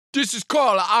This is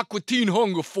Carl of Aqua Teen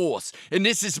Hunger Force, and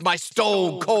this is my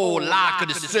stone cold lock of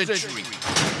the century.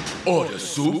 Or the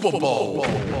Super Bowl.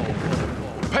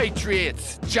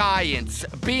 Patriots, Giants,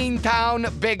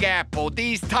 Beantown, Big Apple.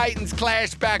 These Titans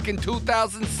clashed back in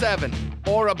 2007,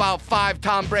 or about 5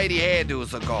 Tom Brady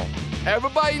hairdos ago.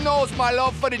 Everybody knows my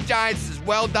love for the Giants is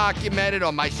well documented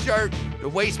on my shirt, the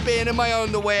waistband in my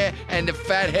underwear, and the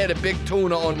fat head of big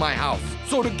tuna on my house.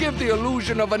 So to give the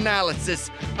illusion of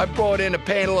analysis, I brought in a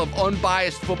panel of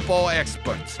unbiased football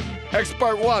experts.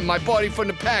 Expert 1, my buddy from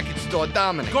the package store,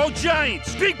 Dominic. Go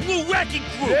Giants! Big Blue Wrecking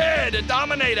Crew! Yeah, the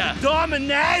Dominator.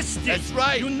 Dominastic! That's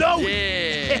right. You know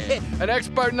it. Yeah. And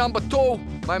expert number 2,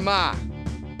 my ma.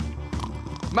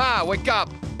 Ma, wake up.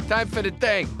 Time for the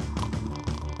thing.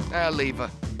 I'll leave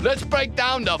her. Let's break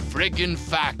down the friggin'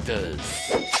 factors.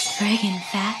 Friggin'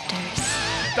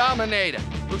 factors. Dominator.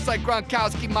 Looks like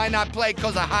Gronkowski might not play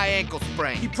because of high ankle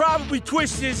sprain. He probably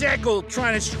twisted his ankle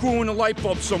trying to screw in a light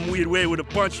bulb some weird way with a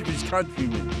bunch of his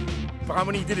countrymen. For how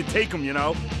many did it take him, you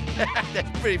know?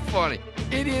 That's pretty funny.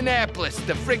 Indianapolis,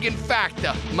 the friggin'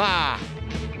 factor. Ma.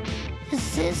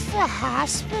 Is this the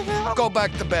hospital? Go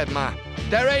back to bed, Ma.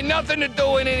 There ain't nothing to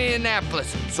do in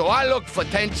Indianapolis, so I look for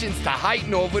tensions to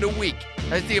heighten over the week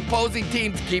as the opposing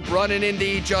teams keep running into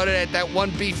each other at that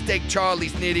one beefsteak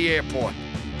Charlie's near the airport.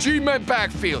 G-Men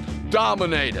backfield,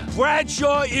 Dominator.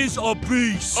 Bradshaw is a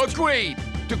beast. Agreed.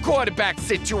 The quarterback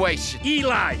situation.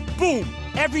 Eli, boom,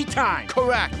 every time.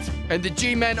 Correct. And the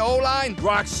G-Men O-line?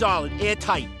 Rock solid,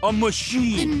 airtight, a The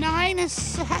machine. Niners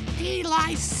sacked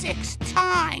Eli 6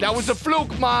 times. That was a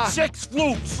fluke, Ma. 6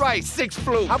 flukes. Right, 6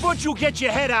 flukes. How about you get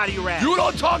your head out of your ass? You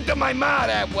don't talk to my ma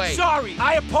that way. Sorry,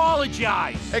 I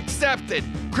apologize. Accepted.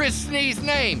 Chris Snee's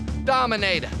name,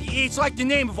 Dominator. It's like the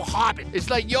name of a hobbit. It's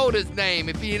like Yoda's name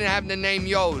if he didn't have the name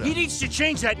Yoda. He needs to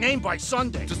change that name by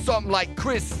Sunday. To something like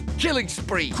Chris Killing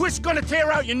Spree. Chris gonna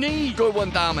tear out your knee. Good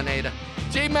one, Dominator.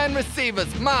 G-Men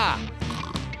receivers, Ma.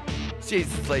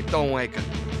 Jesus, Slate, don't wake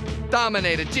her.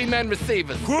 Dominator, G-Men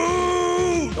receivers.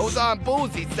 Cruz! Those aren't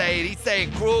booze, he's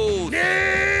saying Cruz.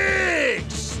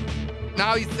 Knicks!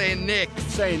 Now he's saying Knicks.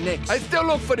 Saying Knicks. I still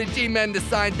look for the G-Men to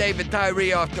sign David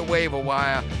Tyree off the waiver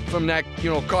wire from that,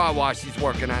 car wash he's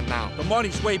working at now. The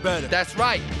money's way better. That's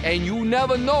right, and you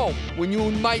never know when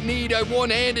you might need a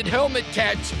one-handed helmet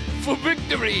catch for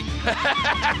victory.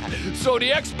 So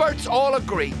the experts all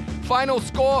agree. Final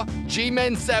score,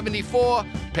 G-Men 74,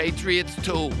 Patriots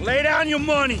 2. Lay down your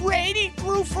money. Brady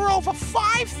threw for over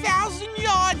 5,000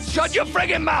 yards. Shut your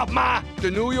friggin' mouth, Ma!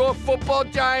 The New York Football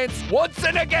Giants, once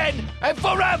and again, and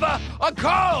forever, a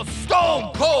Carl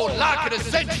Stone Cold Lock of the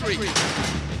Century,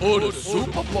 or the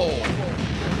Super Bowl.